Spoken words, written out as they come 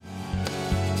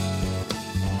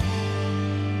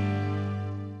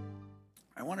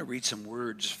want to read some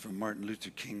words from Martin Luther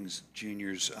King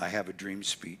Jr.'s I Have a Dream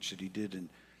speech that he did in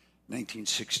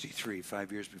 1963,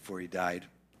 5 years before he died.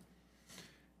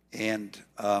 And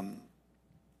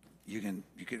you can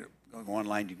go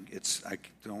online. I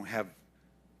don't have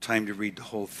time to read the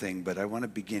whole thing, but I want to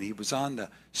begin. He was on the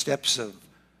steps of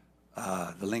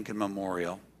the Lincoln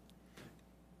Memorial,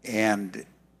 and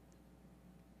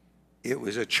it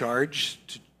was a charge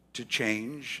to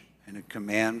change and a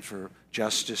command for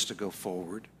justice to go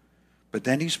forward. But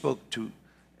then he spoke to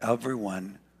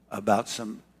everyone about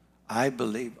some, I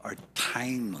believe, are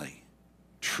timely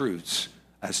truths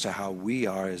as to how we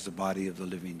are, as the body of the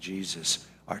living Jesus,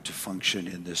 are to function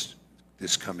in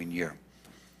this coming year.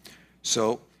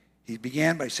 So he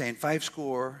began by saying,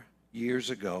 50 years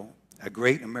ago, a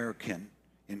great American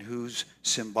in whose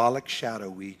symbolic shadow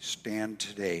we stand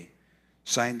today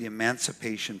signed the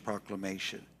Emancipation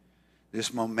Proclamation.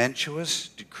 This momentous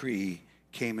decree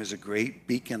came as a great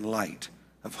beacon light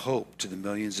of hope to the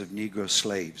millions of Negro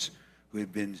slaves who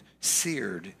had been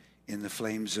seared in the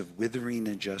flames of withering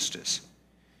injustice.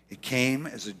 It came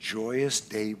as a joyous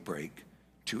daybreak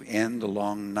to end the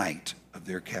long night of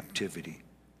their captivity.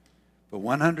 But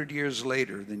 100 years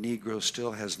later, the Negro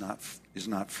still is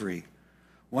not free.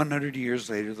 100 years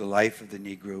later, the life of the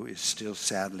Negro is still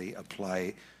sadly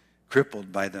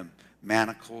crippled by the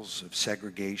manacles of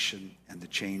segregation and the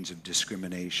chains of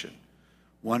discrimination.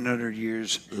 100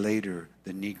 years later,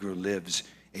 the Negro lives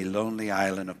a lonely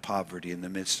island of poverty in the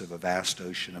midst of a vast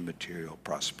ocean of material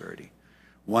prosperity.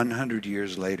 100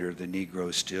 years later, the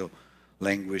Negro is still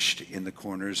languished in the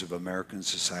corners of American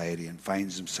society and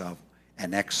finds himself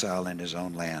an exile in his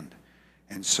own land.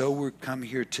 And so we're come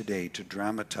here today to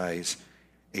dramatize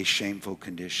a shameful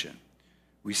condition.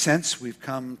 We sense we've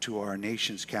come to our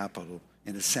nation's capital,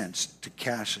 in a sense, to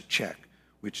cash a check,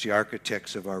 which the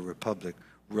architects of our republic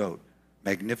wrote,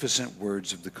 magnificent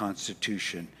words of the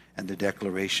Constitution and the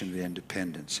Declaration of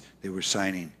Independence. They were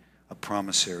signing a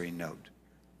promissory note.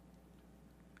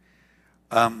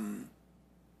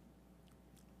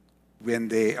 When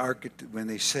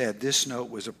they said this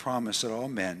note was a promise that all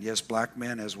men, yes, black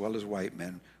men as well as white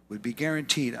men, would be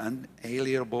guaranteed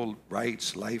unalienable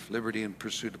rights, life, liberty, and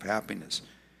pursuit of happiness.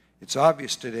 It's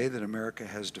obvious today that America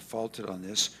has defaulted on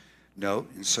this note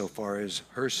insofar as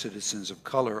her citizens of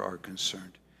color are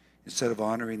concerned. Instead of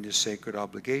honoring this sacred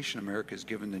obligation, America has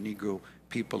given the Negro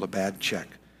people a bad check,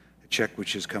 a check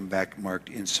which has come back marked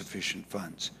insufficient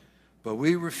funds. But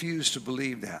we refuse to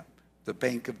believe that the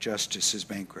Bank of Justice is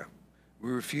bankrupt.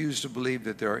 We refuse to believe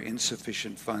that there are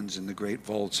insufficient funds in the great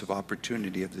vaults of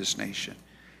opportunity of this nation.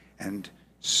 And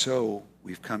so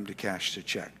we've come to cash the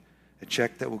check, a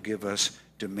check that will give us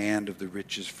demand of the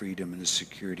riches, freedom, and the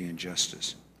security and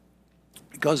justice.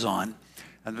 It goes on,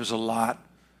 and there's a lot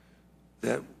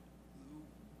that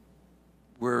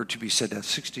were to be said that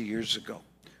 60 years ago.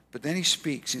 But then he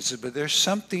speaks, he says, but there's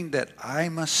something that I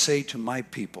must say to my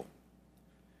people.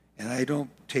 And I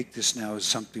don't take this now as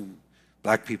something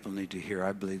black people need to hear.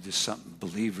 I believe this is something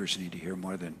believers need to hear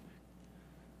more than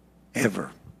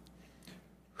ever.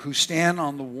 Who stand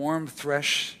on the warm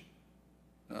threshold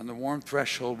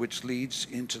which leads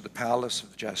into the palace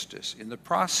of justice. In the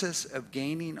process of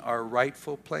gaining our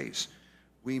rightful place,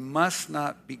 we must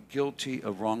not be guilty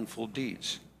of wrongful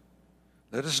deeds.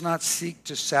 Let us not seek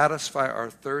to satisfy our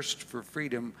thirst for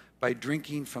freedom by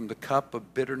drinking from the cup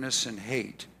of bitterness and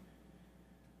hate.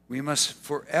 We must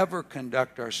forever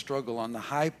conduct our struggle on the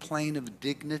high plane of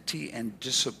dignity and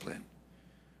discipline.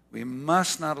 We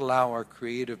must not allow our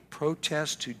creative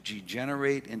protest to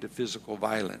degenerate into physical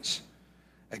violence.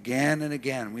 Again and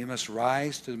again, we must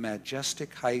rise to the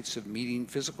majestic heights of meeting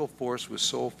physical force with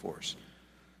soul force.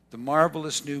 The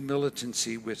marvelous new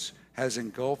militancy which has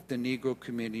engulfed the Negro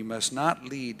community must not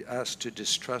lead us to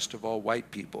distrust of all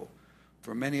white people.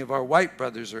 For many of our white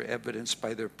brothers are evidenced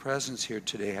by their presence here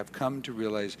today, have come to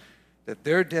realize that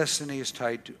their destiny is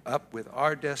tied up with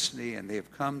our destiny, and they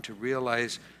have come to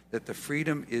realize that the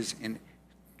freedom is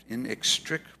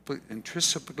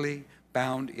inextricably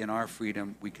bound in our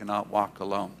freedom. We cannot walk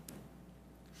alone.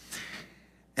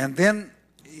 And then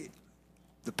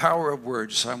the power of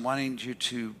words. I'm wanting you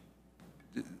to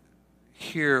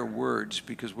hear words,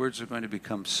 because words are going to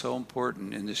become so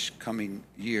important in this coming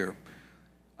year.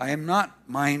 I'm not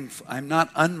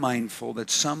unmindful that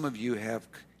some of you have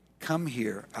come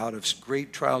here out of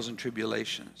great trials and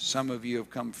tribulations. Some of you have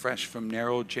come fresh from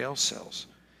narrow jail cells.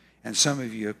 And some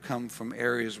of you have come from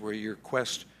areas where your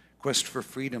quest for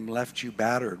freedom left you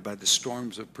battered by the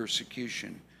storms of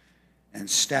persecution and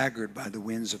staggered by the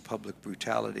winds of public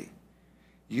brutality.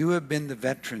 You have been the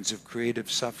veterans of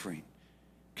creative suffering.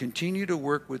 Continue to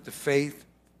work with the faith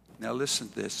Now listen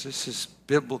to this. This is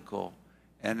biblical,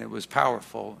 and it was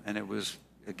powerful, and it was,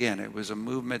 again, it was a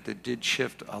movement that did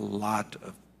shift a lot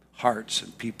of hearts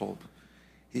and people.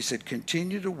 He said,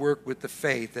 continue to work with the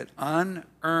faith that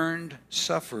unearned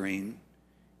suffering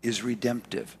is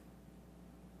redemptive.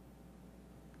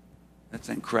 That's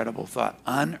an incredible thought.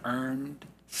 Unearned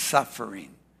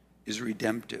suffering is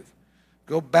redemptive.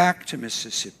 Go back to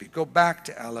Mississippi. Go back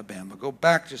to Alabama. Go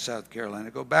back to South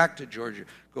Carolina. Go back to Georgia.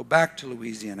 Go back to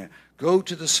Louisiana. Go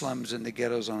to the slums and the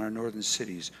ghettos on our northern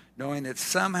cities, knowing that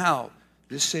somehow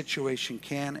this situation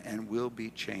can and will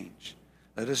be changed.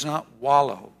 Let us not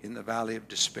wallow in the valley of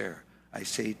despair. I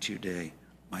say today,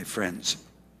 my friends,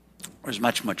 there's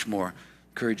much, much more. I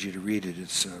encourage you to read it.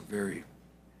 It's very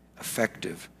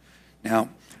effective. Now,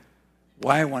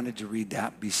 why I wanted to read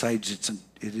that, besides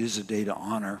it is a day to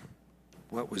honor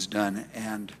what was done,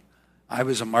 and I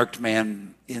was a marked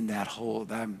man in that whole,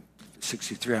 I'm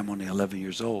 63, I'm only 11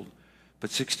 years old,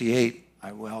 but 68,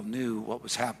 I well knew what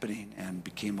was happening and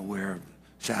became aware of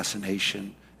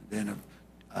assassination, then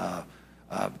of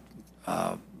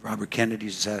Robert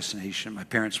Kennedy's assassination. My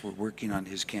parents were working on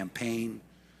his campaign.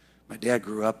 My dad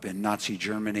grew up in Nazi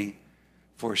Germany,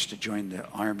 forced to join the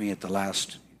army at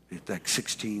like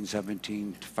 16,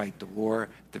 17, to fight the war.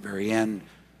 At the very end,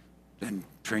 then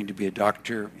trained to be a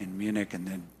doctor in Munich, and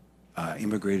then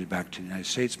immigrated back to the United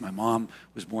States. My mom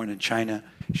was born in China,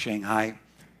 Shanghai,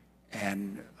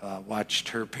 and watched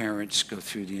her parents go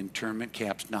through the internment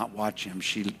camps, not watching them.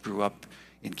 She grew up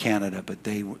in Canada, but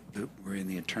they were in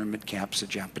the internment camps, the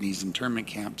Japanese internment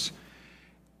camps.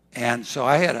 And so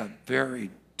I had a very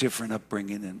different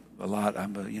upbringing than a lot.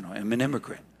 I'm an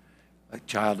immigrant, a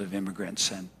child of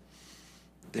immigrants, and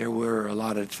there were a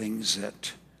lot of things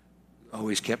that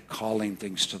always kept calling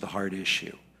things to the heart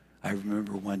issue. I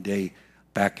remember one day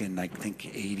back in, I think,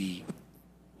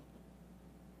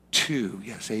 82,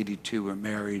 yes, 82, we're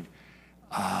married,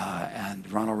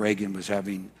 and Ronald Reagan was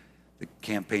having the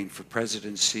campaign for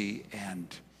presidency, and,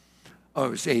 it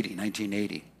was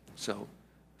 1980, so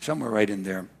somewhere right in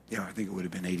there, yeah, I think it would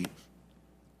have been 80.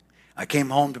 I came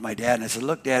home to my dad and I said,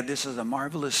 look, Dad, this is a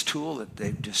marvelous tool that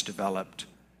they've just developed.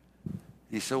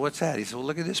 He said, what's that? He said, well,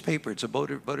 look at this paper. It's a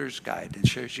voter's guide. It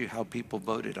shows you how people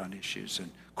voted on issues and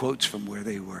quotes from where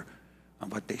they were on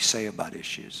what they say about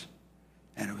issues.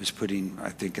 And it was putting, I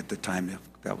think at the time,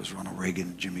 that was Ronald Reagan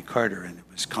and Jimmy Carter, and it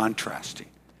was contrasting.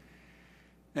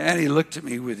 And he looked at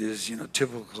me with his,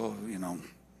 typical,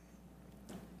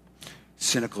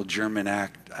 cynical German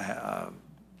act. I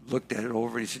looked at it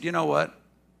over, and he said, you know what?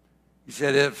 He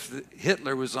said, if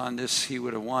Hitler was on this, he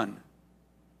would have won.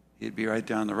 He'd be right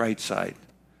down the right side.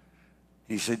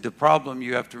 He said, the problem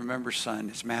you have to remember, son,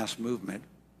 is mass movement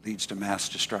leads to mass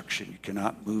destruction. You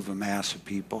cannot move a mass of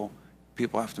people.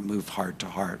 People have to move heart to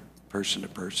heart, person to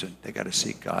person. They got to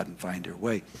seek God and find their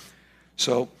way.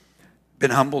 So,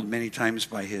 been humbled many times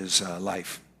by his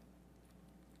life.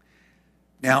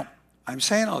 Now, I'm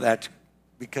saying all that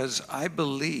because I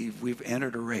believe we've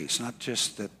entered a race, not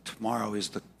just that tomorrow is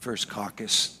the first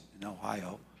caucus in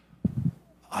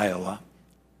Iowa,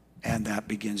 and that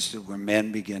begins where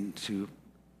men begin to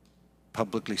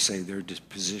publicly say their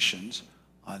positions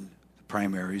on the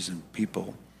primaries and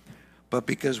people, but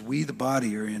because we, the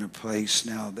body, are in a place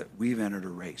now that we've entered a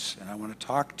race. And I want to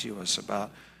talk to us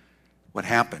about what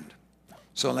happened.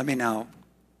 So let me now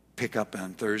pick up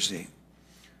on Thursday.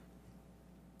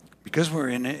 Because we're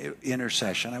in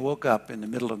intercession, I woke up in the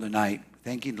middle of the night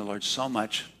thanking the Lord so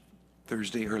much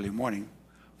Thursday early morning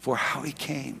for how he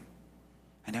came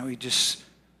and how he just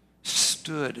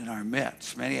stood in our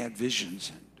midst. Many had visions,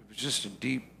 and it was just a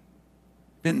deep,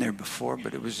 been there before,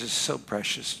 but it was just so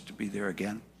precious to be there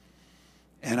again.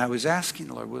 And I was asking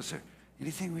the Lord, was there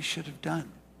anything we should have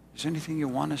done? Is there anything you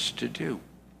want us to do?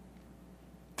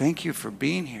 Thank you for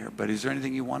being here, but is there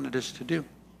anything you wanted us to do?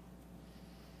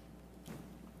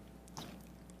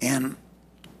 And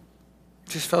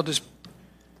just felt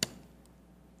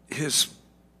his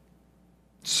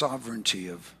sovereignty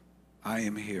of, I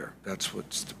am here. That's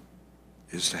what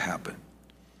is to happen.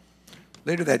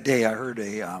 Later that day, I heard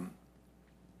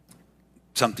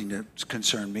something that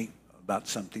concerned me, about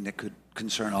something that could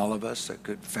concern all of us, that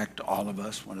could affect all of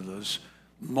us, one of those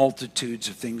multitudes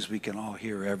of things we can all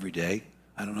hear every day.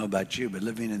 I don't know about you, but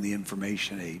living in the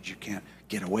information age, you can't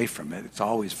get away from it. It's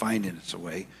always finding its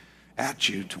way at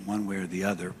you to one way or the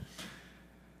other.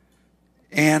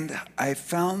 And I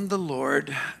found the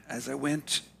Lord as I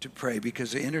went to pray,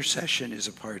 because the intercession is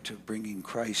a part of bringing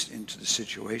Christ into the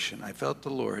situation. I felt the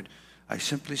Lord. I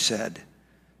simply said,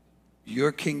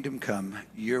 your kingdom come,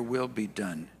 your will be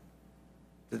done,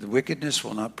 that the wickedness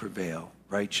will not prevail.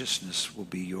 Righteousness will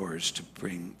be yours to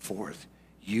bring forth.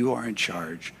 You are in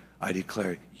charge. I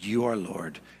declare you are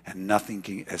Lord, and nothing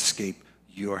can escape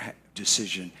your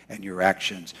decision and your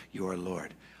actions. You are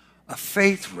Lord. A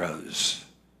faith rose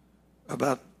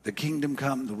about the kingdom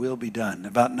come, the will be done,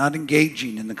 about not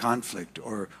engaging in the conflict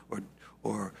or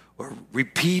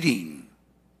repeating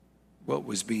what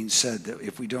was being said, that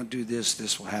if we don't do this,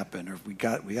 this will happen, or if we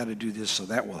got to do this, so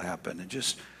that will happen. And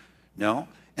just, no.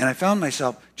 And I found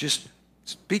myself just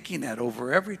speaking that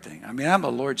over everything. I mean, I'm a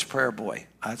Lord's Prayer boy.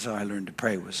 That's how I learned to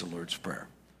pray, was the Lord's Prayer.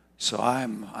 So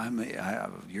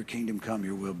your kingdom come,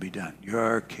 your will be done.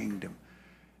 Your kingdom.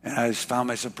 And I just found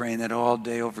myself praying that all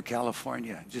day over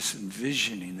California, just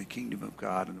envisioning the kingdom of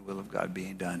God and the will of God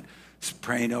being done. Just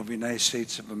praying over the United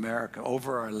States of America,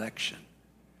 over our election.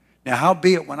 Now,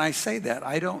 howbeit, when I say that,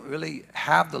 I don't really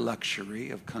have the luxury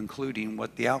of concluding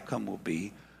what the outcome will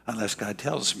be unless God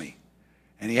tells me.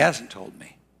 And he hasn't told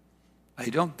me. I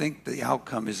don't think the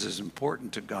outcome is as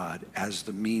important to God as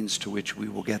the means to which we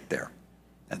will get there.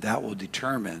 And that will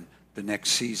determine the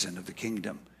next season of the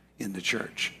kingdom in the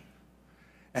church.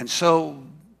 And so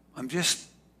I'm just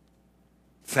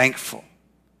thankful.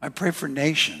 I pray for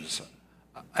nations.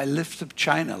 I lift up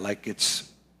China like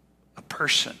it's a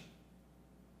person.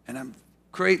 And I'm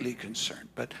greatly concerned.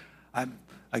 But I'm,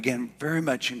 again, very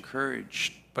much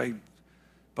encouraged by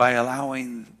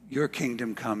allowing your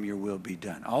kingdom come, your will be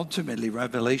done. Ultimately,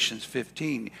 Revelations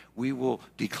 15, we will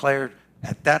declare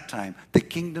at that time, the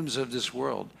kingdoms of this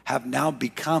world have now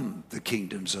become the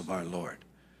kingdoms of our Lord.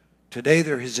 Today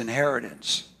they're his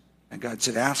inheritance. And God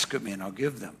said, ask of me and I'll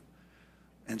give them.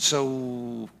 And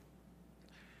so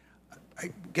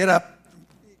I get up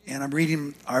and I'm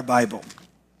reading our Bible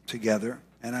together.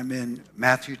 And I'm in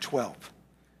Matthew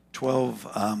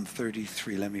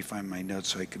 12:33. Let me find my notes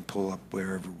so I can pull up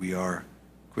wherever we are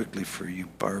quickly for you,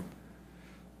 Barb.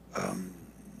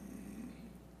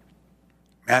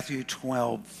 Matthew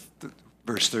 12,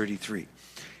 verse 33.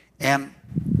 And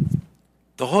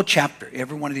the whole chapter,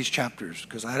 every one of these chapters,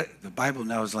 because the Bible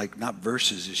now is like not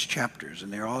verses, it's chapters,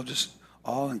 and they're all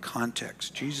in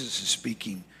context. Jesus is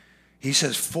speaking. He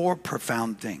says 4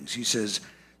 profound things. He says,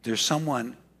 there's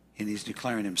someone, and he's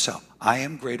declaring himself, I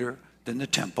am greater than the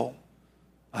temple.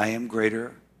 I am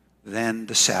greater than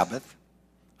the Sabbath.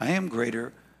 I am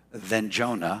greater than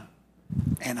Jonah.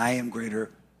 And I am greater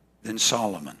than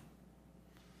Solomon.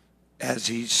 As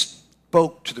he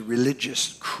spoke to the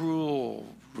religious, cruel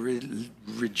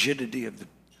rigidity of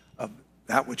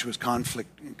that which was conflict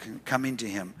coming to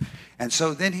him. And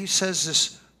so then he says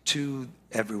this to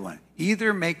everyone.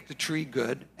 Either make the tree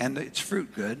good and its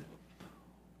fruit good,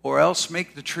 or else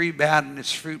make the tree bad and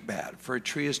its fruit bad, for a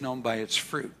tree is known by its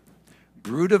fruit.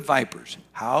 Brood of vipers,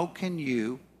 how can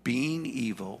you, being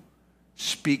evil,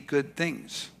 speak good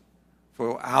things?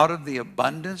 For out of the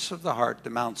abundance of the heart,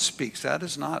 the mouth speaks. That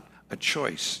is not a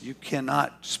choice. You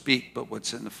cannot speak but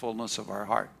what's in the fullness of our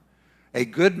heart. A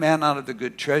good man out of the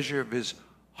good treasure of his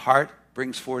heart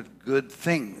brings forth good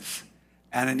things,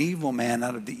 and an evil man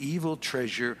out of the evil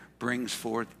treasure brings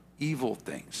forth evil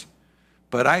things.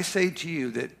 But I say to you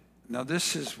that, now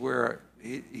this is where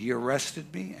he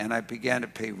arrested me, and I began to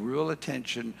pay real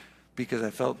attention because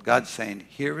I felt God saying,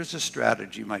 here is a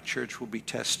strategy my church will be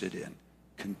tested in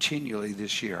continually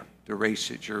this year, the race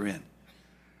that you're in.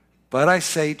 But I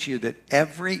say to you that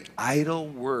every idle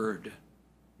word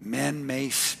men may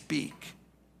speak,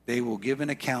 they will give an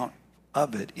account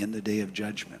of it in the day of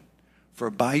judgment. For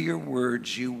by your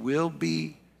words you will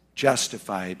be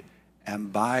justified,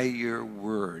 and by your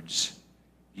words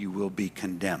you will be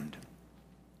condemned.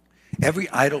 Every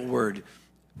idle word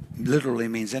literally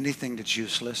means anything that's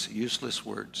useless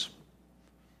words.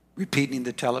 Repeating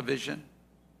the television,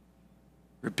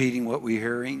 repeating what we're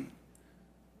hearing.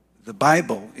 The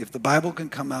Bible, if the Bible can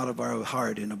come out of our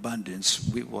heart in abundance,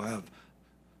 we will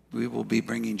be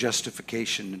bringing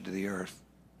justification into the earth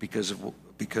because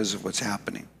of what's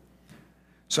happening.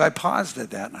 So I paused at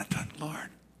that and I thought, Lord,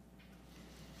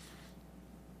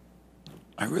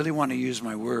 I really want to use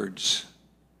my words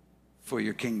for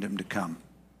your kingdom to come.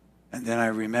 And then I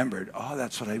remembered, oh,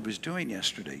 that's what I was doing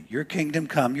yesterday. Your kingdom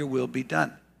come, your will be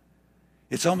done.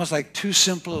 It's almost like too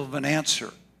simple of an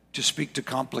answer to speak to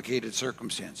complicated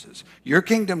circumstances. Your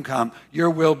kingdom come,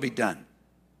 your will be done.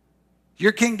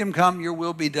 Your kingdom come, your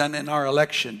will be done in our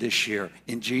election this year,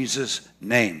 in Jesus'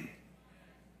 name.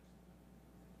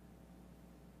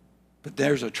 But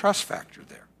there's a trust factor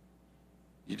there.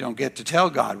 You don't get to tell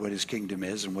God what his kingdom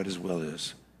is and what his will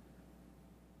is.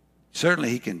 Certainly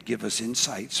he can give us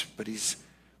insights, but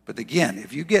again,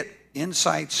 if you get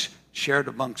insights shared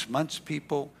amongst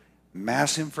people,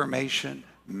 mass information,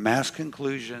 mass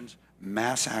conclusions,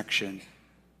 mass action,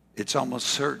 it's almost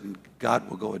certain God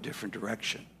will go a different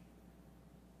direction.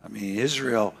 I mean,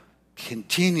 Israel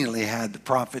continually had the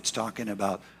prophets talking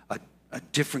about a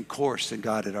different course than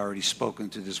God had already spoken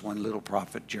to this one little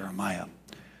prophet, Jeremiah.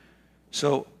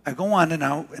 So I go on and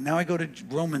now I go to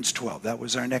Romans 12. That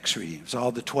was our next reading. It was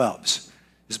all the 12s.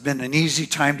 It's been an easy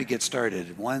time to get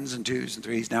started. 1s and 2s and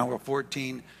 3s. Now we're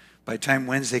 14. By the time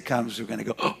Wednesday comes, we're going to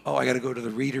go, oh, I got to go to the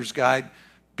reader's guide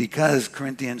because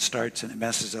Corinthians starts and it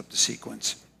messes up the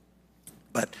sequence.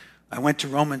 But I went to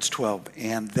Romans 12,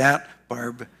 and that,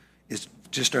 Barb, is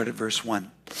just start at verse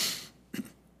 1.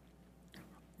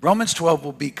 Romans 12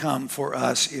 will become for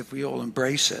us, if we will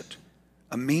embrace it,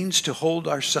 a means to hold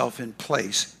ourselves in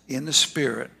place in the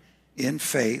Spirit, in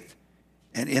faith,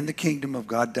 and in the kingdom of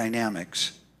God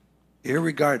dynamics,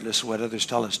 irregardless of what others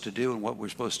tell us to do and what we're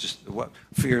supposed to, what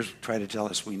fears try to tell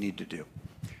us we need to do.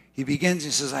 He begins, he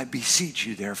says, I beseech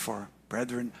you, therefore,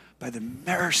 brethren, by the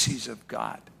mercies of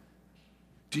God.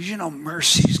 Did you know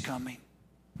mercy's coming?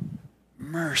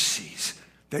 Mercies.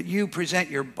 That you present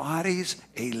your bodies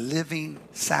a living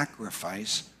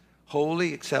sacrifice,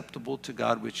 holy, acceptable to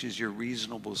God, which is your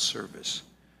reasonable service.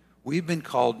 We've been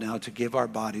called now to give our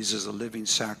bodies as a living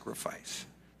sacrifice.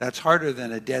 That's harder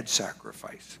than a dead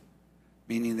sacrifice,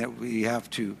 meaning that we have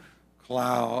to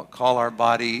call our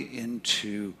body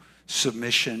into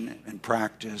submission and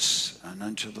practice and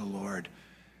unto the Lord.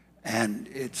 And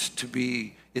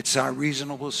it's our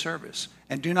reasonable service.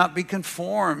 And do not be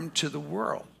conformed to the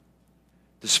world.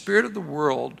 The spirit of the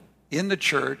world in the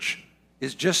church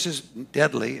is just as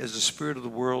deadly as the spirit of the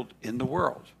world in the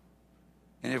world.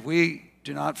 And if we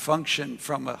do not function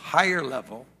from a higher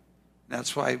level,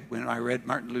 that's why when I read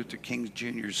Martin Luther King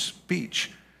Jr.'s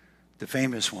speech, the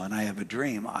famous one, I Have a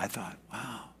Dream, I thought,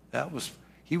 wow,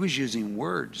 he was using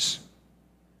words.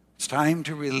 It's time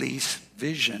to release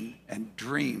vision and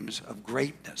dreams of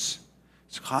greatness.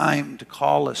 It's time to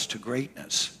call us to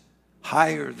greatness,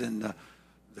 higher than the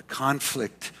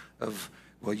conflict of,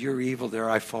 well, you're evil, there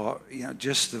I fall,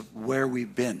 just where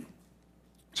we've been.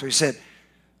 So he said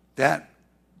that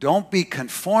don't be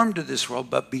conformed to this world,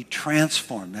 but be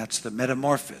transformed. That's the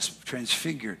metamorphosis,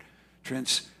 transfigured,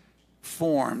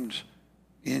 transformed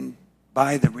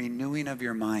by the renewing of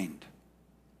your mind.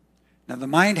 Now, the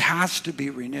mind has to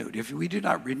be renewed. If we do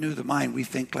not renew the mind, we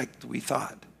think like we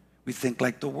thought. We think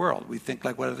like the world. We think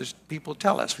like what other people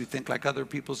tell us. We think like other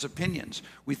people's opinions.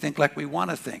 We think like we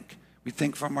want to think. We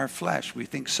think from our flesh. We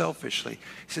think selfishly.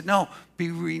 He said, no,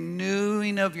 be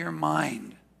renewing of your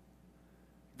mind,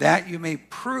 that you may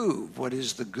prove what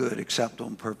is the good, acceptable,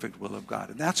 and perfect will of God.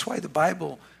 And that's why the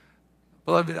Bible,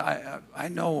 beloved, I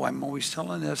know I'm always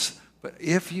telling this, but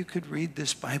if you could read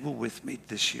this Bible with me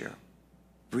this year,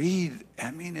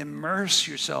 immerse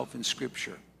yourself in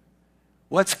Scripture.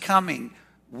 What's coming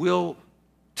will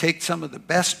take some of the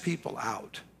best people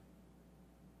out,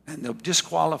 and they'll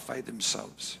disqualify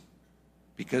themselves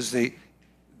because they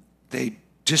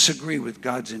disagree with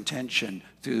God's intention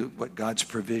through what God's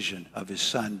provision of his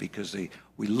Son, because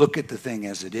we look at the thing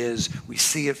as it is, we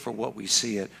see it for what we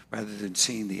see it, rather than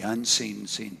seeing the unseen and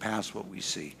seeing past what we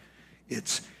see.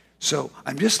 So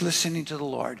I'm just listening to the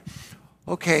Lord.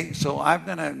 Okay, so I'm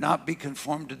going to not be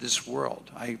conformed to this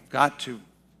world. I've got to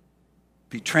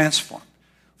be transformed.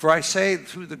 For I say,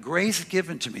 through the grace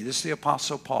given to me, this is the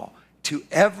Apostle Paul, to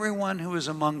everyone who is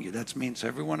among you, that means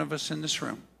every one of us in this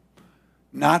room,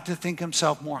 not to think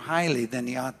himself more highly than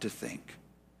he ought to think.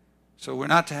 So we're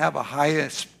not to have a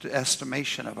highest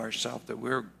estimation of ourselves, that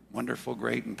we're wonderful,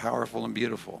 great, and powerful, and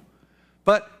beautiful,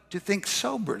 but to think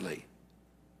soberly,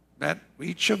 that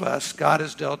each of us, God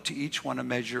has dealt to each one a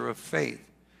measure of faith.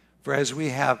 For as we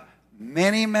have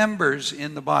many members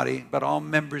in the body, but all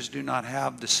members do not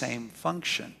have the same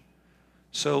function.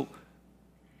 So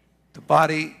the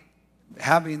body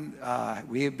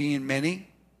we being many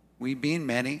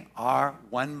are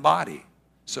one body.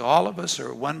 So all of us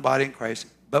are one body in Christ,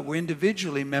 but we're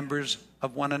individually members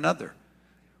of one another.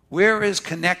 We're as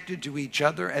connected to each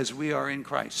other as we are in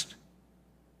Christ.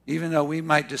 Even though we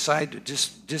might decide to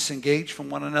disengage from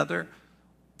one another,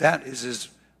 that is as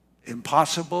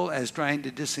impossible as trying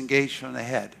to disengage from the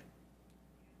head.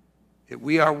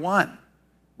 We are one.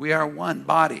 We are one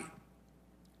body.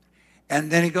 And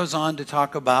then he goes on to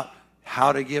talk about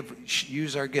how to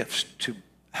use our gifts to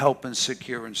help and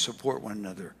secure and support one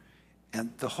another.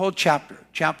 And the whole chapter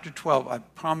 12, I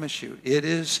promise you, it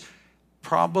is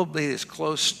probably as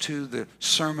close to the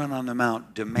Sermon on the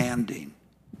Mount, demanding,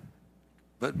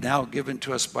 but now given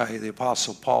to us by the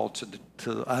Apostle Paul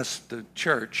to us, the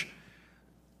church,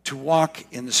 to walk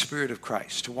in the Spirit of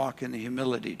Christ, to walk in the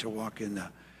humility, to walk in the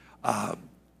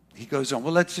he goes on,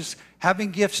 well, let's just,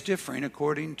 having gifts differing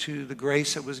according to the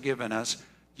grace that was given us,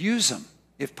 use them.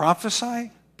 If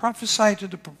prophesy, prophesy to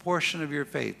the proportion of your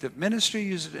faith. If ministry,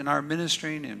 use it in our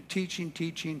ministering, in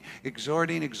teaching,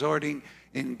 exhorting,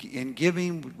 in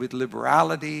giving with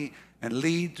liberality, and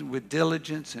lead with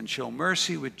diligence, and show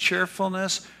mercy with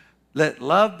cheerfulness. Let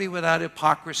love be without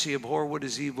hypocrisy, abhor what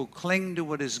is evil, cling to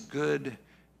what is good,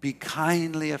 be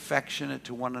kindly affectionate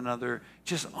to one another,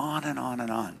 just on and on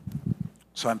and on.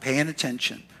 So I'm paying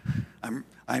attention.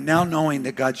 I'm now knowing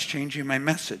that God's changing my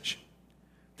message,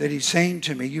 that he's saying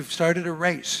to me, you've started a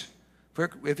race.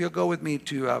 If you'll go with me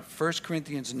to 1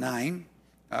 Corinthians 9,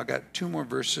 I've got 2 more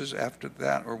verses after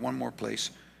that, or one more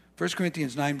place. 1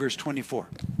 Corinthians 9, verse 24.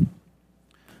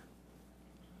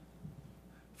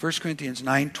 1 Corinthians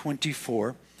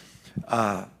 9:24,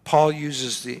 Paul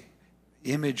uses the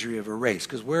imagery of a race,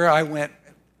 because where I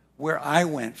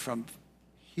went from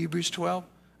Hebrews 12,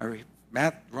 or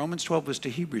Romans 12 was to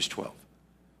Hebrews 12,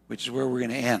 which is where we're going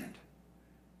to end.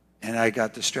 And I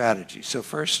got the strategy. So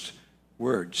first,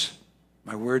 words.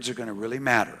 My words are going to really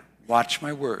matter. Watch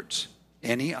my words.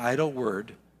 Any idle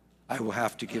word, I will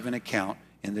have to give an account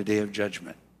in the day of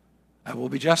judgment. I will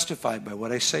be justified by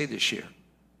what I say this year,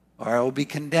 or I will be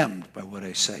condemned by what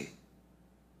I say.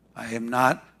 I am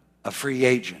not a free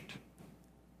agent.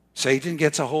 Satan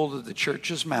gets a hold of the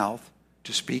church's mouth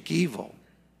to speak evil.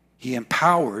 He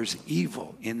empowers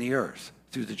evil in the earth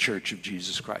through the church of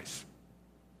Jesus Christ.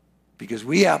 Because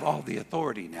we have all the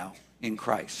authority now in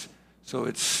Christ. So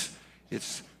it's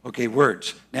okay,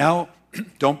 words. Now,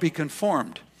 don't be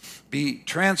conformed. Be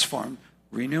transformed,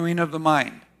 renewing of the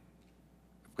mind.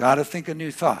 I've got to think a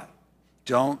new thought.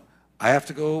 I have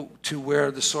to go to where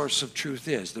the source of truth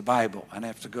is, the Bible. And I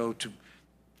have to go to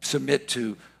submit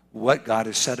to what God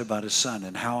has said about his son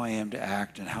and how I am to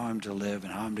act and how I'm to live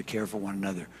and how I'm to care for one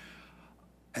another.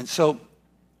 And so,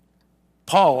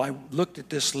 Paul, I looked at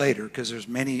this later because there's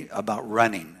many about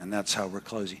running, and that's how we're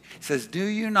closing. He says, do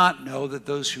you not know that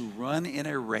those who run in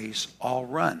a race all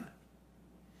run,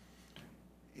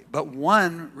 but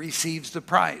one receives the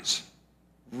prize?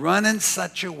 Run in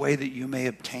such a way that you may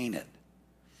obtain it.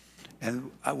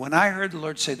 And when I heard the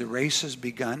Lord say the race has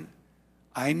begun,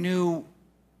 I knew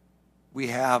we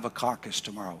have a caucus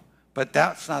tomorrow. But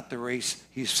that's not the race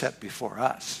he's set before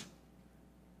us.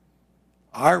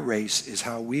 Our race is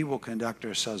how we will conduct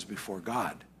ourselves before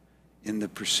God in the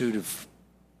pursuit of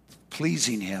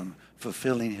pleasing him,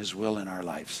 fulfilling his will in our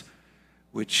lives,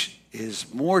 which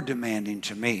is more demanding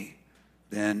to me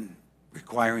than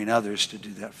requiring others to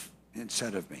do that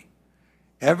instead of me.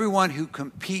 Everyone who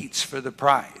competes for the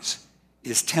prize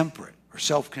is temperate or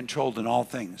self-controlled in all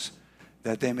things,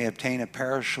 that they may obtain a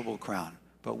perishable crown,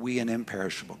 but we an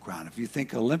imperishable crown. If you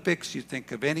think Olympics, you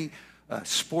think of any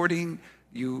sporting,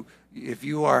 if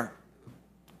you are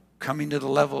coming to the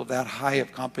level of that high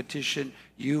of competition,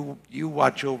 you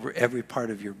watch over every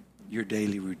part of your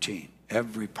daily routine.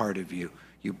 Every part of you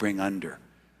bring under.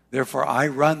 Therefore, I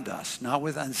run thus, not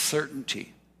with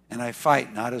uncertainty, and I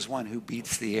fight not as one who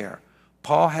beats the air.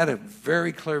 Paul had a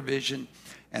very clear vision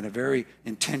and a very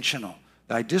intentional.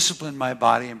 I discipline my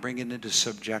body and bring it into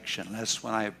subjection, lest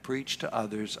when I preach to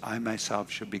others, I myself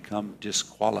should become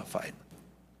disqualified.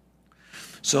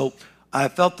 So I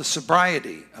felt the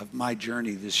sobriety of my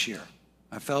journey this year.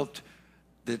 I felt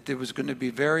that it was going to be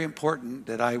very important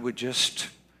that I would just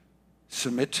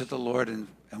submit to the Lord and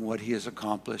what he has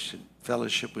accomplished, and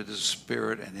fellowship with his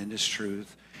Spirit and in his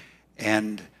truth,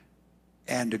 and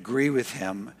agree with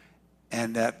him,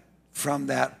 and that from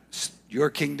that, your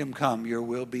kingdom come, your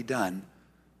will be done,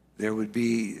 there would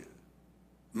be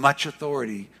much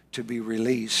authority to be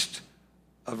released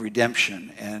of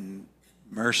redemption and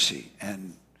mercy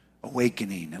and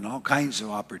awakening and all kinds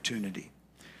of opportunity.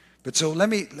 But so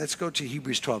let's go to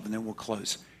Hebrews 12 and then we'll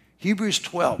close. Hebrews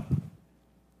 12,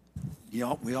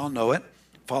 we all know it.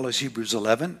 Follows Hebrews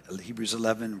 11. Hebrews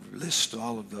 11 lists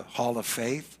all of the hall of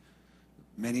faith,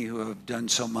 many who have done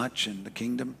so much in the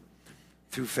kingdom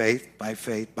through faith, by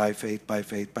faith, by faith, by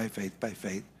faith, by faith, by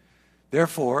faith.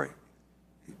 Therefore,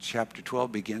 chapter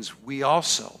 12 begins, we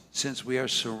also, since we are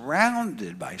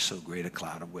surrounded by so great a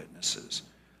cloud of witnesses,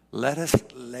 let us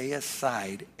lay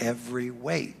aside every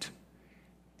weight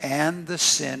and the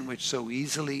sin which so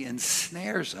easily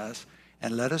ensnares us,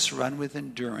 and let us run with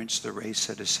endurance the race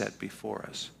that is set before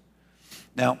us.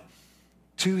 Now,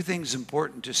 two things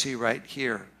important to see right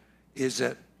here is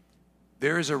that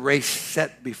there is a race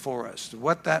set before us.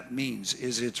 What that means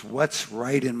is it's what's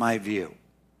right in my view.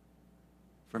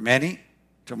 For many,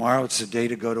 tomorrow it's the day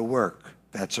to go to work.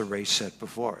 That's a race set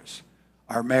before us.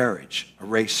 Our marriage, a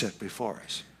race set before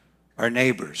us. Our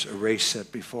neighbors, a race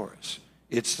set before us.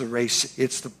 It's the race.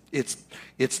 It's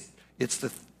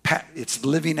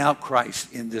living out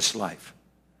Christ in this life.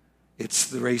 It's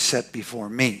the race set before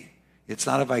me. It's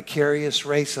not a vicarious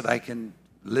race that I can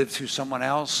live through someone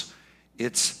else.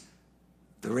 It's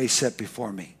the race set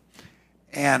before me.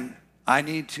 And I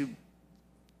need to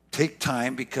take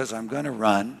time because I'm going to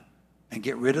run and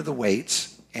get rid of the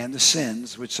weights and the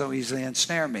sins which so easily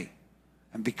ensnare me,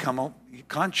 and become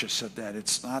conscious of that.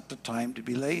 It's not the time to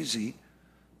be lazy,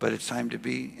 but it's time to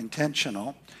be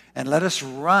intentional. And let us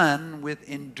run with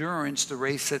endurance the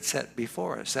race that's set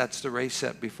before us. That's the race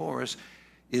set before us,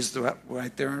 is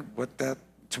right there, what that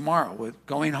tomorrow, with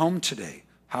going home today,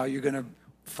 how you're going to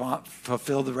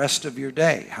fulfill the rest of your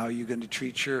day, how you're going to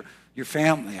treat your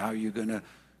family, how you're going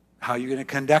to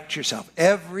conduct yourself.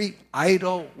 Every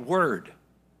idle word,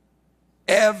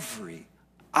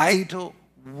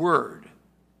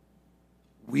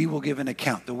 we will give an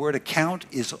account. The word account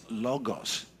is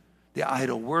logos. The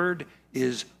idle word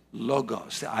is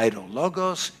logos. The idle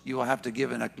logos, you will have to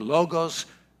give an logos,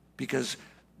 because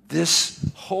this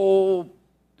whole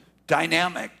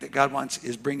dynamic that God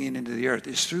is bringing into the earth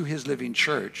is through his living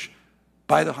church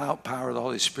by the power of the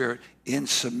Holy Spirit in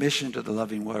submission to the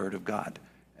loving word of God.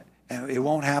 And it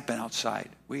won't happen outside.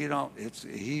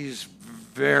 He's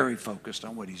very focused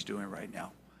on what he's doing right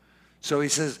now. So he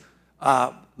says,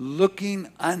 looking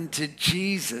unto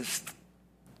Jesus,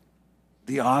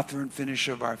 the author and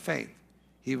finisher of our faith.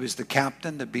 He was the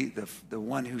captain, the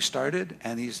one who started,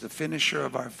 and he's the finisher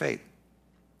of our faith.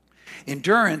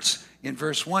 Endurance, in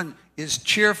verse 1, is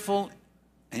cheerful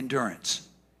endurance.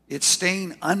 It's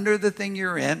staying under the thing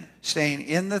you're in, staying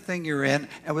in the thing you're in,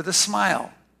 and with a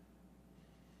smile.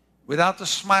 Without the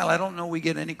smile, I don't know we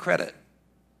get any credit.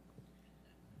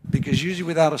 Because usually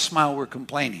without a smile, we're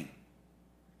complaining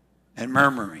and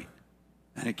murmuring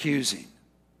and accusing.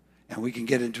 And we can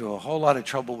get into a whole lot of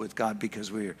trouble with God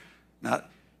because we're not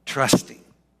trusting.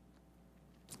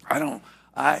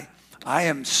 I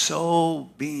am so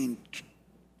being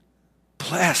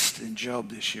blessed in Job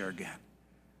this year again.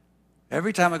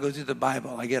 Every time I go through the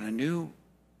Bible, I get a new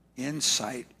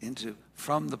insight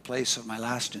from the place of my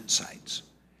last insights.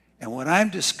 And when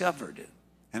I've discovered it,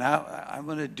 and I'm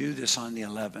going to do this on the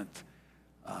 11th,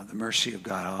 the mercy of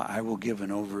God, I will give an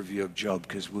overview of Job,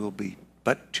 because we'll be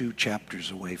but 2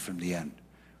 chapters away from the end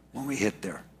when we hit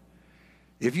there.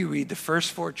 If you read the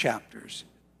first 4 chapters,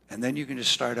 and then you can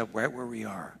just start up right where we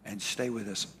are and stay with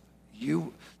us,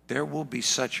 there will be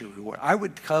such a reward. I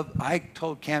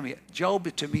told Cammie,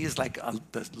 Job to me is like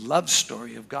the love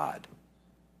story of God,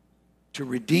 to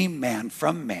redeem man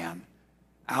from man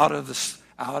out of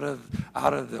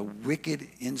the wicked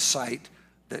insight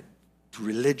that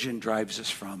religion drives us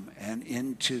from, and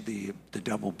into the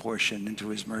double portion, into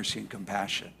his mercy and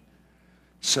compassion.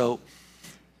 So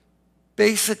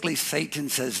basically, Satan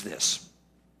says this: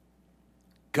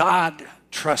 God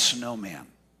trusts no man.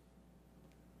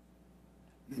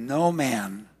 No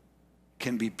man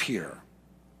can be pure.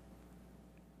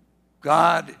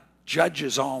 God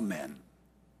judges all men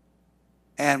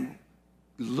and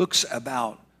looks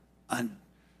about on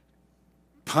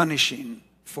punishing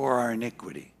for our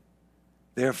iniquity.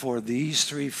 Therefore, these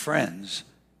 3 friends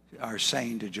are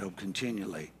saying to Job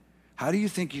continually, how do you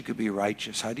think you could be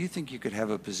righteous? How do you think you could have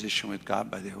a position with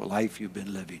God by the life you've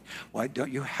been living? Why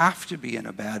don't you have to be in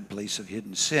a bad place of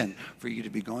hidden sin for you to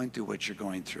be going through what you're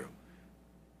going through?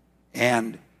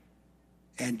 And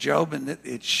Job, and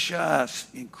it's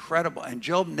just incredible. And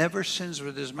Job never sins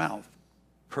with his mouth,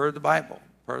 per the Bible,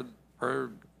 per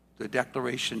the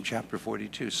declaration, chapter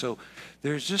 42. So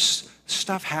there's just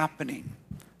stuff happening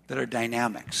that are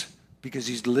dynamics, because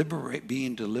he's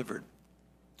being delivered.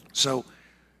 So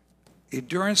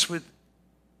endurance with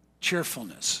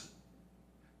cheerfulness.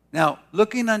 Now,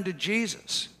 looking unto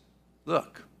Jesus,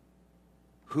 look,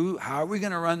 how are we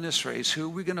going to run this race? Who are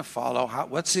we going to follow?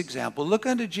 What's the example? Look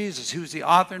unto Jesus, who's the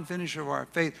author and finisher of our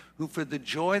faith, who for the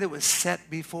joy that was set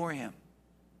before him.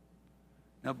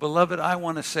 Now, beloved, I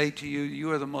want to say to you,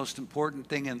 you are the most important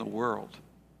thing in the world.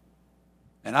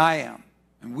 And I am,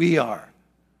 and we are.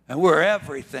 And we're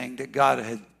everything that God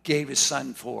had gave his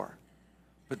son for.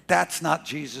 But that's not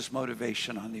Jesus'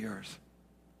 motivation on the earth.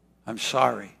 I'm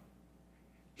sorry.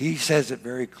 He says it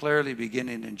very clearly,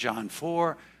 beginning in John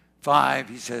 4:5.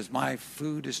 He says, my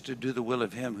food is to do the will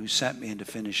of him who sent me and to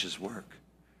finish his work.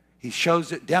 He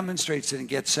demonstrates it in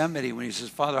Gethsemane when he says,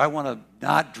 Father, I want to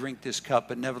not drink this cup,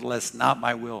 but nevertheless, not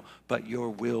my will, but your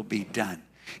will be done.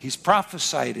 He's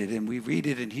prophesied it, and we read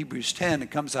it in Hebrews 10.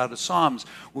 It comes out of Psalms,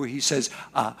 where he says,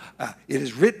 it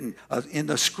is written in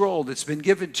the scroll that's been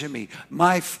given to me,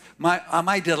 my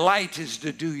delight is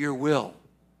to do your will.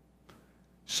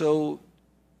 So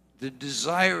the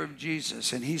desire of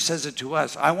Jesus, and he says it to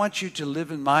us, I want you to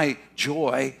live in my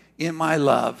joy, in my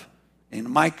love, in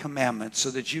my commandments,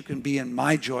 so that you can be in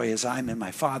my joy as I'm in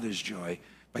my Father's joy.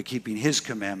 By keeping his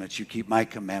commandments, you keep my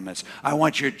commandments. I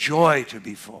want your joy to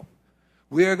be full.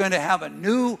 We are going to have a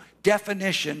new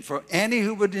definition for any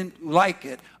who would like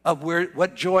it of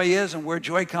what joy is and where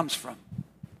joy comes from.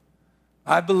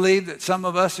 I believe that some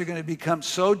of us are going to become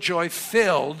so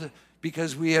joy-filled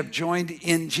because we have joined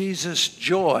in Jesus'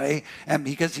 joy and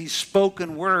because he's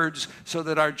spoken words so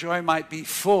that our joy might be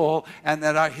full and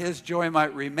that his joy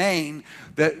might remain,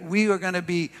 that we are going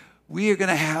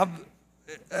to have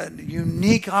a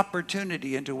unique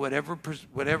opportunity into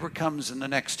whatever comes in the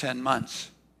next 10 months.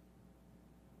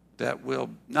 That will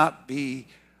not be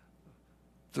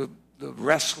the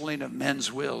wrestling of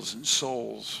men's wills and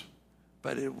souls,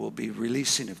 but it will be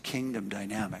releasing of kingdom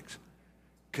dynamics.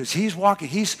 Because he's walking,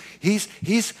 he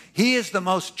is the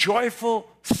most joyful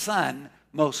son,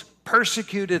 most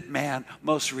persecuted man,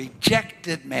 most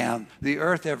rejected man the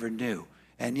earth ever knew.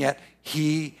 And yet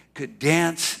he could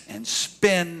dance and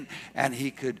spin and he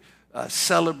could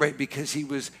celebrate because he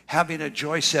was having a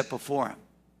joy set before him.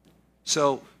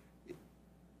 So,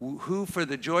 who for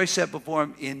the joy set before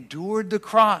him endured the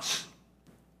cross.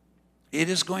 It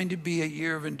is going to be a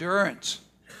year of endurance,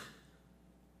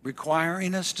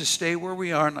 requiring us to stay where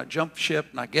we are, not jump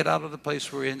ship, not get out of the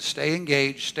place we're in, stay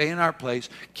engaged, stay in our place,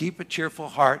 keep a cheerful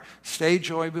heart, stay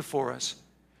joy before us.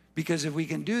 Because if we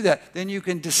can do that, then you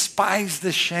can despise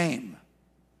the shame.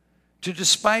 To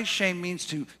despise shame means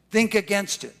to think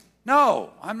against it.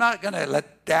 No, I'm not going to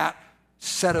let that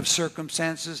set of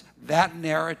circumstances, that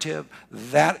narrative,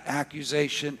 that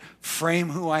accusation frame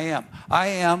who I am. I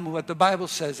am what the Bible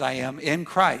says I am in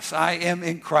Christ. I am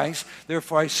in Christ.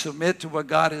 Therefore, I submit to what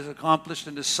God has accomplished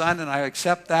in his Son, and I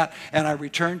accept that, and I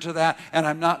return to that, and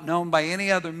I'm not known by any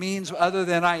other means other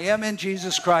than I am in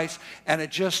Jesus Christ. And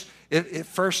it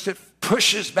first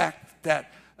pushes back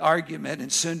that argument,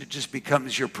 and soon it just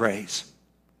becomes your praise.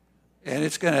 And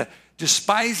it's going to,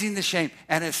 despising the shame,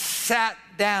 and is sat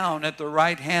down at the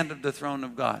right hand of the throne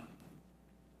of God.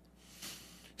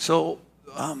 So,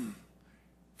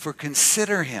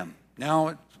 consider him.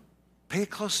 Now, pay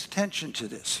close attention to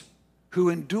this. Who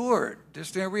endured,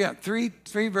 just there we have, three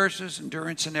verses,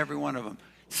 endurance in every one of them.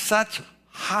 Such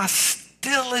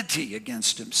hostility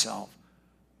against himself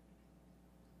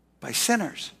by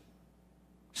sinners.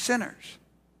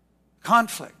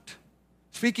 Conflict.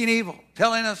 Speaking evil,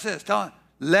 telling us this,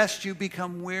 lest you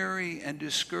become weary and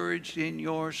discouraged in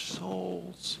your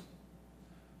souls.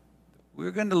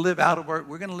 We're going to live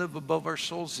above our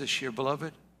souls this year,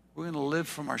 beloved. We're going to live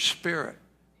from our spirit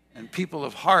and people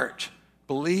of heart,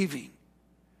 believing.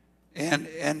 And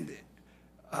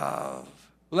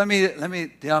let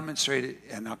me demonstrate it,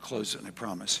 and I'll close it, I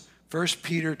promise. 1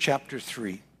 Peter chapter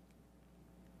 3.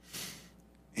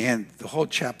 And the whole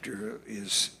chapter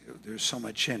there's so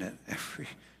much in it.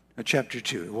 Chapter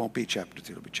 2. It won't be chapter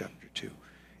 3. It'll be chapter 2.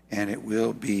 And it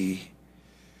will be,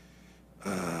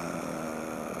 I'll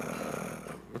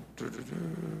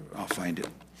find it.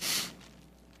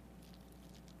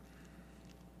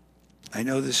 I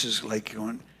know this is like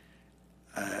going,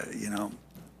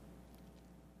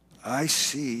 I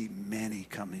see many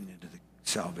coming into the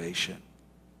salvation.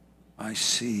 I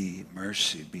see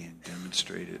mercy being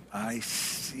demonstrated. I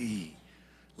see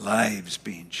lives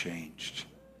being changed.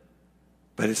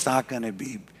 But it's not going to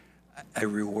be a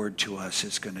reward to us.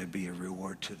 It's going to be a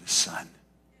reward to the Son.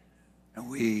 And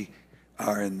we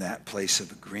are in that place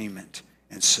of agreement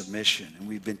and submission. And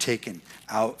we've been taken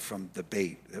out from the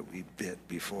bait that we bit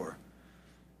before.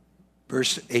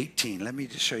 Verse 18. Let me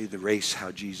just show you the race,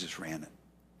 how Jesus ran it.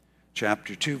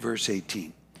 Chapter 2, verse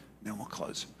 18. Then we'll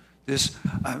close. This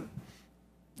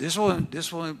will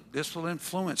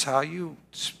influence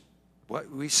what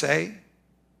we say,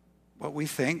 what we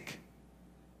think,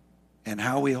 and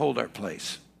how we hold our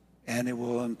place. And it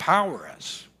will empower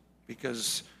us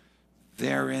because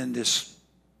therein this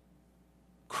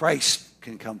Christ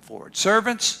can come forward.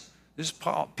 Servants, this is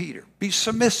Peter, be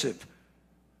submissive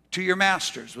to your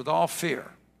masters with all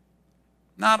fear,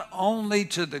 not only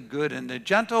to the good and the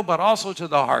gentle, but also to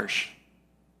the harsh.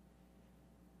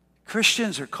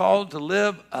 Christians are called to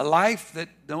live a life that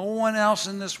no one else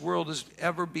in this world is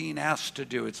ever being asked to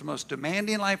do. It's the most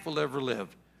demanding life we'll ever live.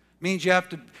 It means you have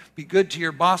to be good to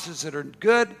your bosses that are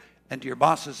good and to your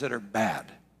bosses that are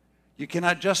bad. You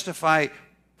cannot justify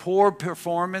poor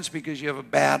performance because you have a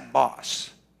bad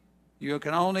boss. You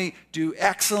can only do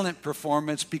excellent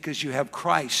performance because you have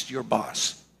Christ, your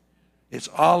boss. It's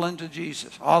all into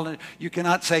Jesus. You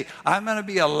cannot say, I'm going to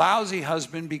be a lousy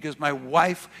husband because my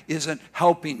wife isn't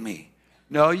helping me.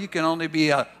 No, you can only be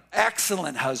a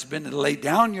excellent husband and lay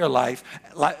down your life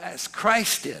as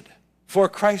Christ did for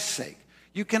Christ's sake.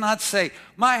 You cannot say,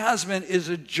 my husband is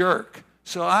a jerk,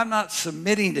 so I'm not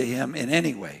submitting to him in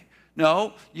any way.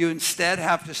 No, you instead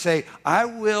have to say, I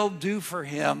will do for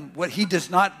him what he does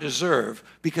not deserve,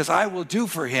 because I will do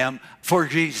for him for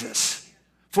Jesus'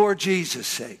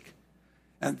 sake.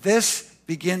 And this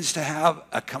begins to have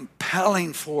a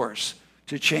compelling force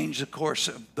to change the course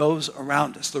of those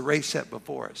around us, the race set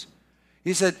before us.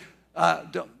 He said,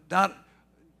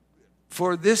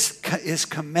 for this is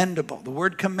commendable. The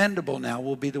word commendable now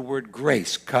will be the word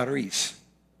grace, charis.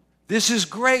 This is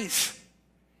grace.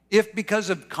 If because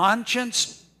of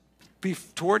conscience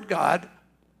toward God,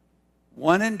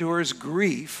 one endures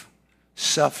grief,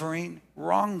 suffering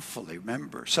wrongfully.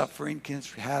 Remember, suffering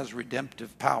has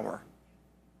redemptive power.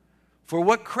 For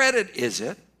what credit is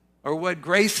it, or what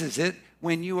grace is it,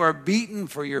 when you are beaten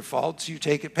for your faults, you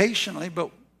take it patiently,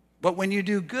 but when you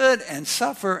do good and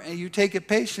suffer and you take it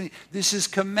patiently, this is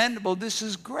commendable. This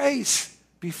is grace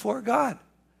before God.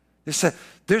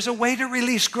 There's a way to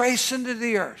release grace into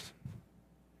the earth.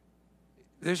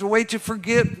 There's a way to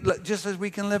forgive, just as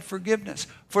we can live forgiveness.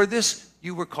 For this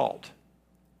you were called,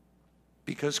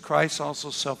 because Christ also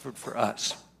suffered for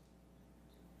us,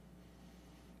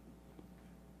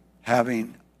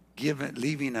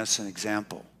 leaving us an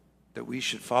example that we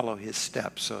should follow his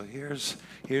steps. So here's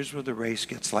where the race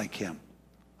gets like him.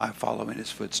 I follow in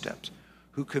his footsteps.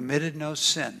 Who committed no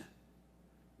sin,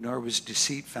 nor was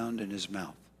deceit found in his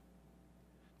mouth.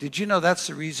 Did you know that's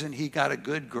the reason he got a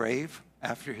good grave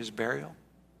after his burial?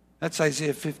 That's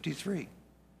Isaiah 53.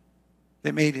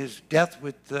 They made his death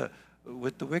with the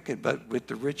wicked, but with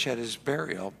the rich at his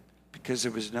burial, because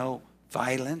there was no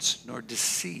violence nor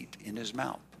deceit in his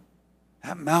mouth.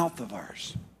 That mouth of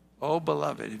ours. Oh,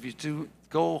 beloved, if you do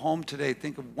go home today,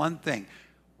 think of one thing.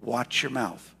 Watch your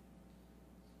mouth.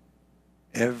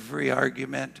 Every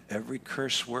argument, every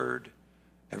curse word,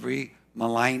 every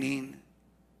maligning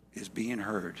is being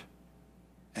heard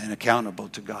and accountable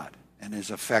to God and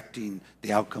is affecting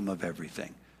the outcome of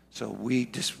everything. So we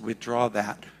just withdraw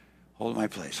that. Hold my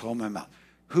place, hold my mouth.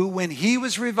 Who, when he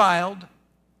was reviled,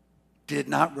 did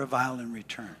not revile in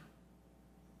return.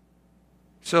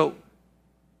 So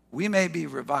we may be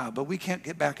reviled, but we can't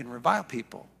get back and revile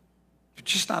people.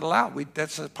 It's just not allowed.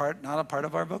 That's not a part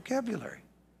of our vocabulary.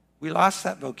 We lost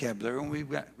that vocabulary when we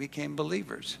became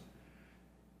believers.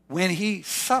 When he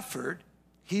suffered,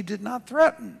 he did not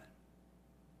threaten.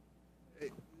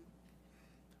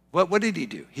 What did he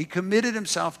do? He committed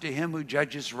himself to him who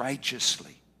judges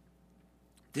righteously.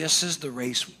 This is the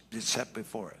race that's set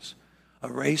before us.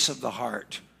 A race of the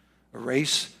heart. A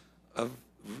race of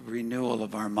renewal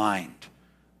of our mind.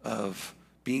 Of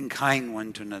being kind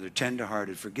one to another,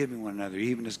 tenderhearted, forgiving one another,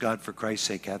 even as God for Christ's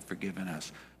sake hath forgiven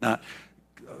us. Not,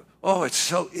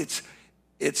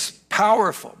 it's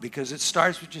powerful, because it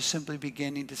starts with just simply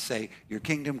beginning to say, your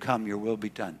kingdom come, your will be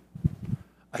done.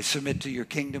 I submit to your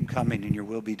kingdom coming and your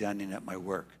will be done in at my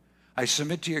work. I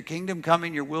submit to your kingdom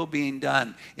coming, your will being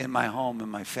done in my home, in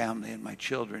my family, in my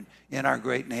children, in our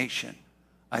great nation.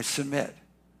 I submit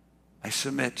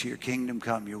to your kingdom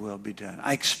come, your will be done.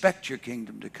 I expect your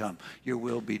kingdom to come, your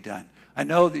will be done. I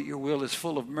know that your will is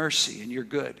full of mercy and you're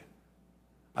good.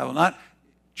 I will not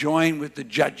join with the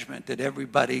judgment that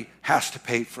everybody has to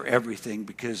pay for everything,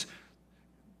 because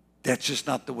that's just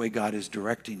not the way God is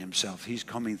directing himself. He's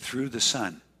coming through the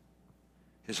Son.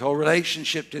 His whole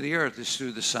relationship to the earth is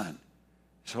through the Son.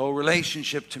 His whole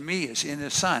relationship to me is in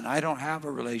the Son. I don't have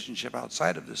a relationship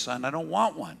outside of the Son. I don't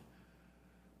want one.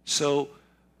 So,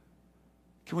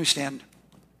 can we stand?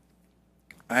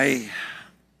 I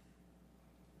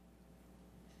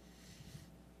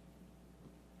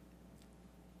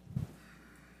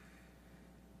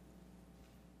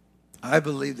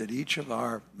believe that each of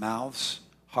our mouths,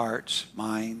 hearts,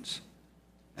 minds,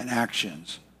 and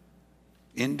actions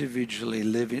individually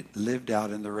lived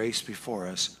out in the race before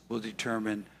us will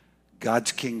determine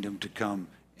God's kingdom to come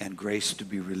and grace to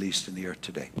be released in the earth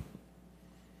today.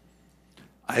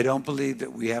 I don't believe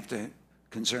that we have to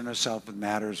concern ourselves with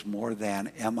matters more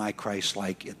than, am I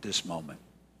Christ-like at this moment?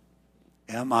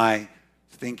 Am I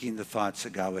thinking the thoughts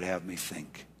that God would have me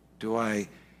think?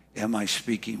 Am I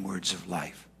speaking words of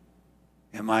life?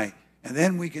 And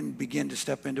then we can begin to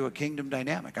step into a kingdom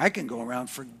dynamic. I can go around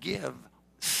forgive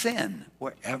sin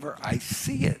wherever I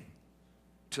see it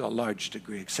to a large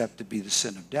degree, except to be the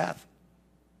sin of death.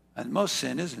 And most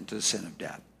sin isn't the sin of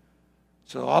death.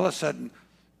 So all of a sudden,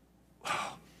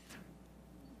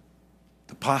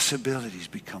 the possibilities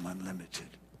become unlimited.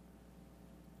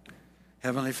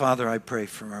 Heavenly Father, I pray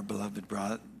for our beloved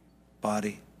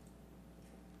body,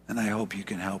 and I hope you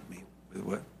can help me. with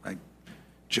what I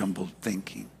jumbled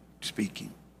thinking,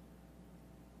 speaking.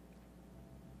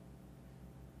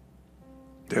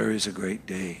 There is a great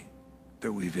day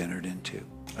that we've entered into,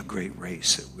 a great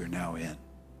race that we're now in.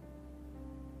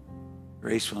 The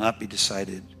race will not be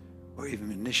decided or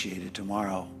even initiated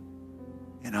tomorrow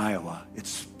in Iowa.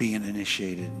 It's being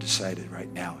initiated and decided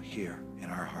right now here in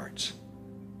our hearts.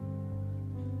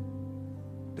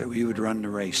 That we would run the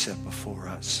race set before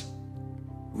us.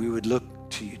 We would look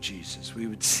to you, Jesus. We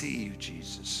would see you,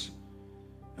 Jesus.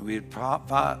 And we would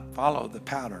follow the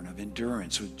pattern of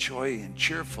endurance with joy and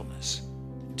cheerfulness,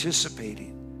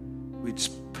 anticipating. We'd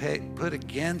put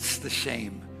against the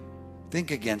shame,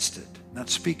 think against it, not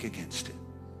speak against it.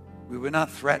 We would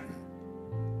not threaten.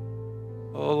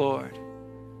 Oh, Lord,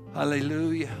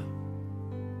 hallelujah.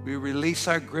 We release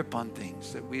our grip on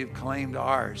things that we have claimed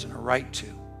ours and a right to.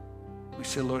 We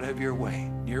say, Lord, have your way,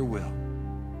 your will.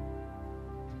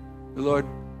 Lord,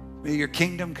 may your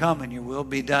kingdom come and your will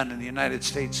be done in the United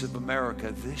States of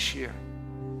America this year.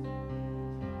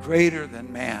 Greater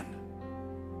than man,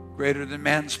 greater than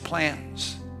man's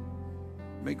plans,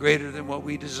 may greater than what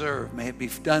we deserve. May it be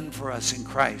done for us in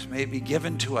Christ. May it be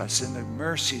given to us in the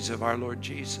mercies of our Lord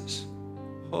Jesus.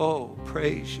 Oh,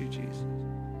 praise you, Jesus.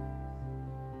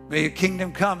 May your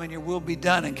kingdom come and your will be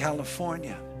done in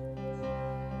California.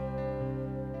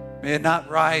 May it not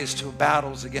rise to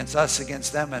battles against us,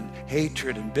 against them, and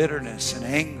hatred and bitterness and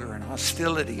anger and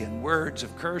hostility and words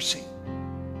of cursing.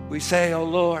 We say, oh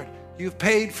Lord, you've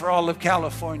paid for all of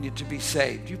California to be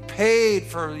saved. You paid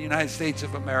for the United States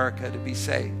of America to be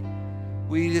saved.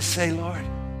 We just say, Lord,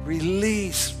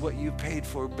 release what you paid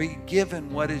for. Be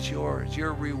given what is yours,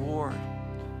 your reward.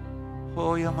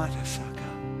 Oh,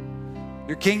 Yamatasaka.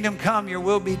 Your kingdom come, your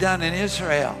will be done in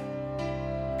Israel.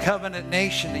 Covenant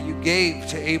nation that you gave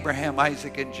to Abraham,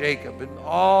 Isaac, and Jacob, and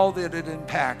all that it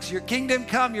impacts. Your kingdom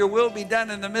come, your will be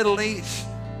done in the Middle East,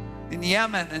 in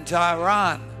Yemen, and to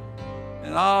Iran,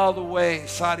 and all the way,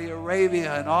 Saudi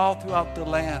Arabia, and all throughout the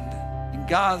land, in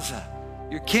Gaza.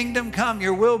 Your kingdom come,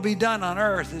 your will be done on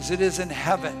earth as it is in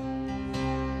heaven.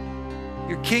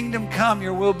 Your kingdom come,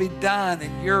 your will be done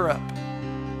in Europe.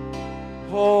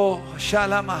 Oh,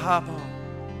 Shalom Ahabo.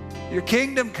 Your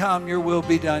kingdom come, your will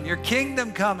be done. Your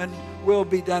kingdom come and will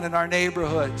be done in our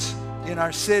neighborhoods, in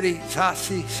our cities.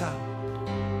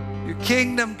 Your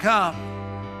kingdom come.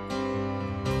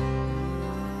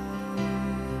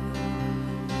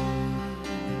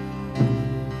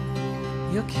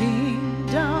 Your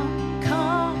kingdom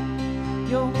come,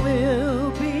 your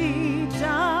will be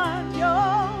done.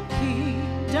 Your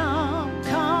kingdom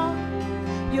come,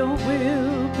 your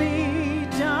will be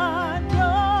done.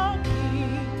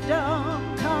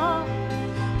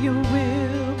 Your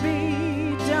will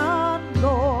be done,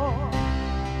 Lord.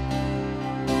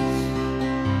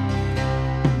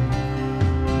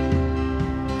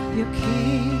 Your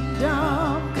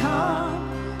kingdom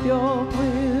come, your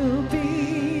will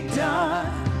be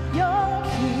done. Your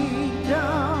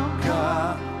kingdom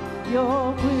come,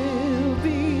 your will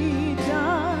be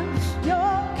done.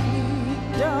 Your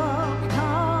kingdom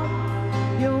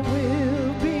come, your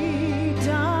will be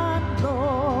done,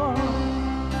 Lord.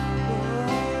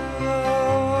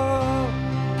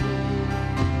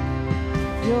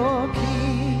 Your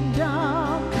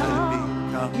kingdom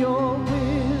come, your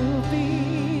will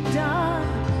be done.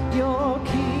 Your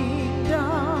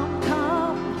kingdom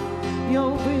come,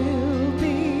 your will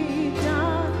be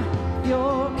done.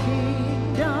 Your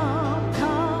kingdom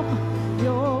come,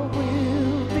 your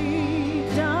will be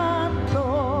done,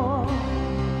 Lord.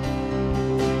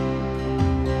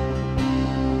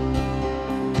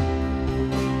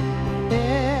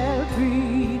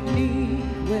 Every knee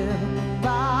will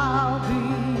bow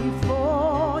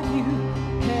before you,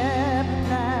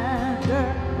 heaven and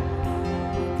earth.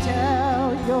 Tell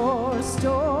your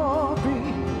story,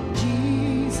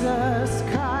 Jesus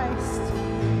Christ,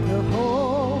 the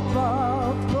hope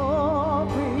of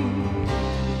glory.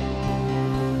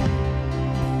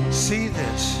 See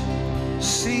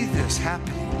this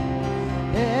happening.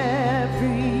 Every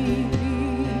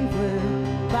knee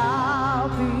will bow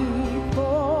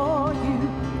before you,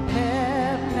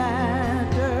 heaven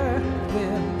and earth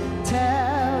will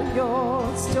tell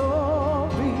your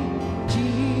story,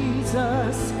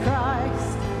 Jesus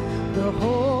Christ, the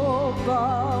hope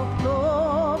of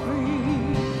glory.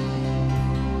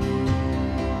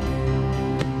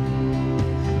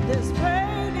 There's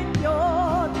great in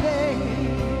your name.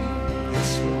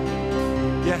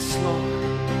 Yes, Lord.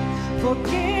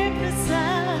 Forgiveness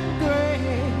and grace,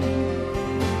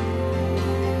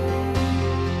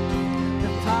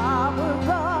 the power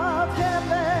of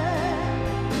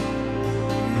heaven.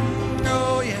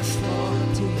 Oh, yes,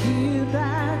 Lord. To heal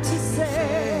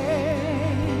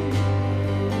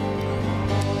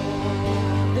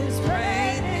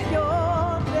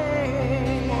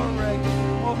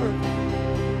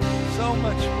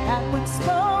and when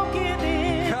spoken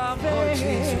in Come, Lord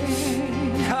Jesus.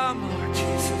 faith, Come, Lord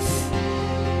Jesus.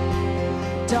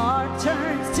 dark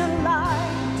turns to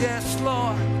light, Yes,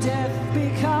 Lord. death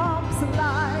becomes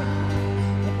life,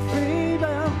 and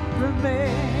freedom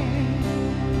remains.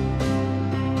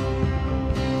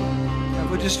 And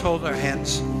we'll just hold our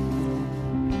hands.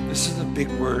 This is a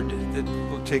big word that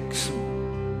will take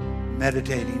some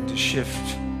meditating to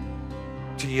shift,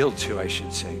 to yield to, I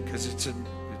should say, because it's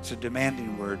a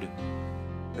demanding word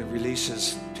that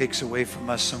releases, takes away from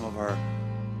us some of our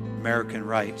American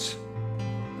rights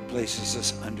and places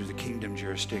us under the kingdom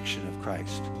jurisdiction of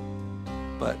Christ.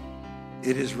 But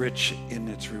it is rich in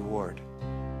its reward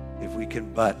if we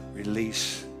can but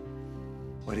release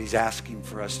what he's asking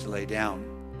for us to lay down,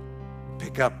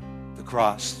 pick up the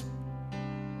cross,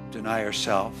 deny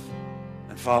ourselves,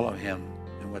 and follow him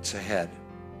in what's ahead.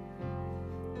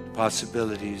 The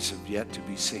possibilities have yet to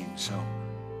be seen. So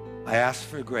I ask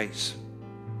for grace,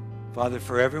 Father,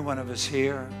 for every one of us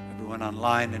here, everyone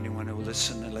online, anyone who will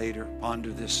listen later,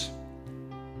 ponder this,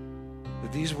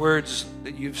 that these words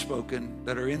that you've spoken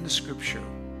that are in the scripture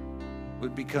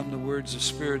would become the words of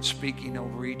Spirit speaking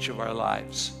over each of our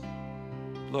lives.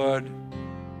 Lord,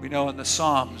 we know in the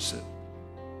Psalms that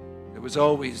there was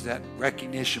always that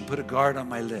recognition, put a guard on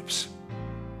my lips,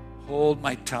 hold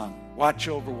my tongue, watch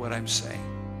over what I'm saying.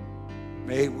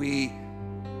 May we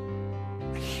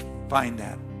find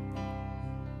that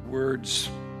words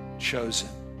chosen,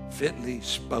 fitly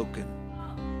spoken,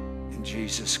 in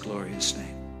Jesus' glorious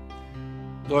name.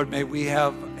 Lord, may we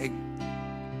have a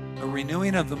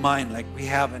renewing of the mind like we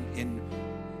haven't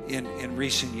in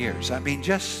recent years. I mean,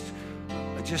 just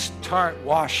start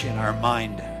washing our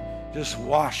mind, just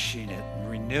washing it and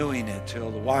renewing it till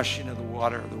the washing of the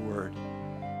water of the Word.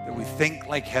 That we think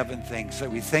like heaven thinks, that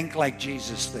we think like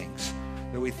Jesus thinks,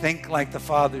 that we think like the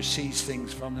Father sees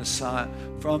things from the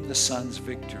Son's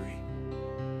victory.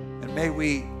 And may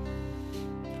we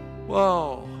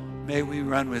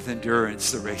run with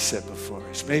endurance the race set before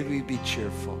us. May we be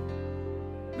cheerful.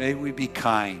 May we be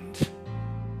kind.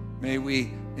 May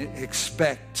we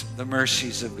expect the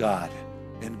mercies of God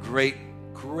in great,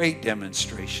 great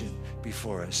demonstration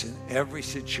before us in every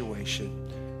situation.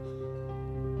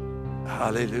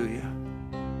 Hallelujah.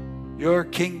 Your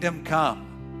kingdom come.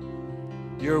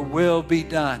 Your will be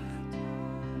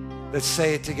done. Let's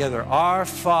say it together. Our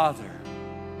Father,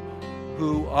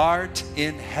 who art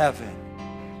in heaven,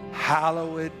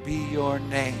 hallowed be your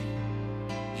name.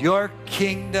 Your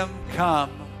kingdom come.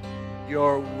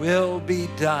 Your will be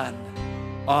done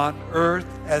on earth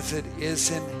as it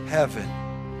is in heaven.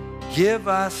 Give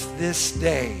us this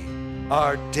day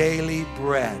our daily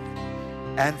bread,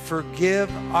 and forgive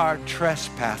our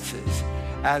trespasses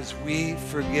as we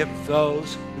forgive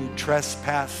those who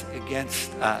trespass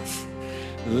against us.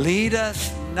 Lead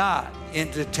us not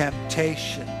into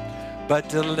temptation, but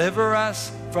deliver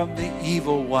us from the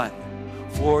evil one.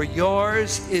 For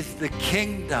yours is the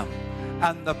kingdom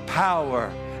and the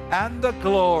power and the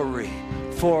glory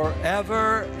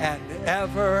forever and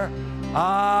ever.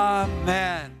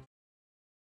 Amen.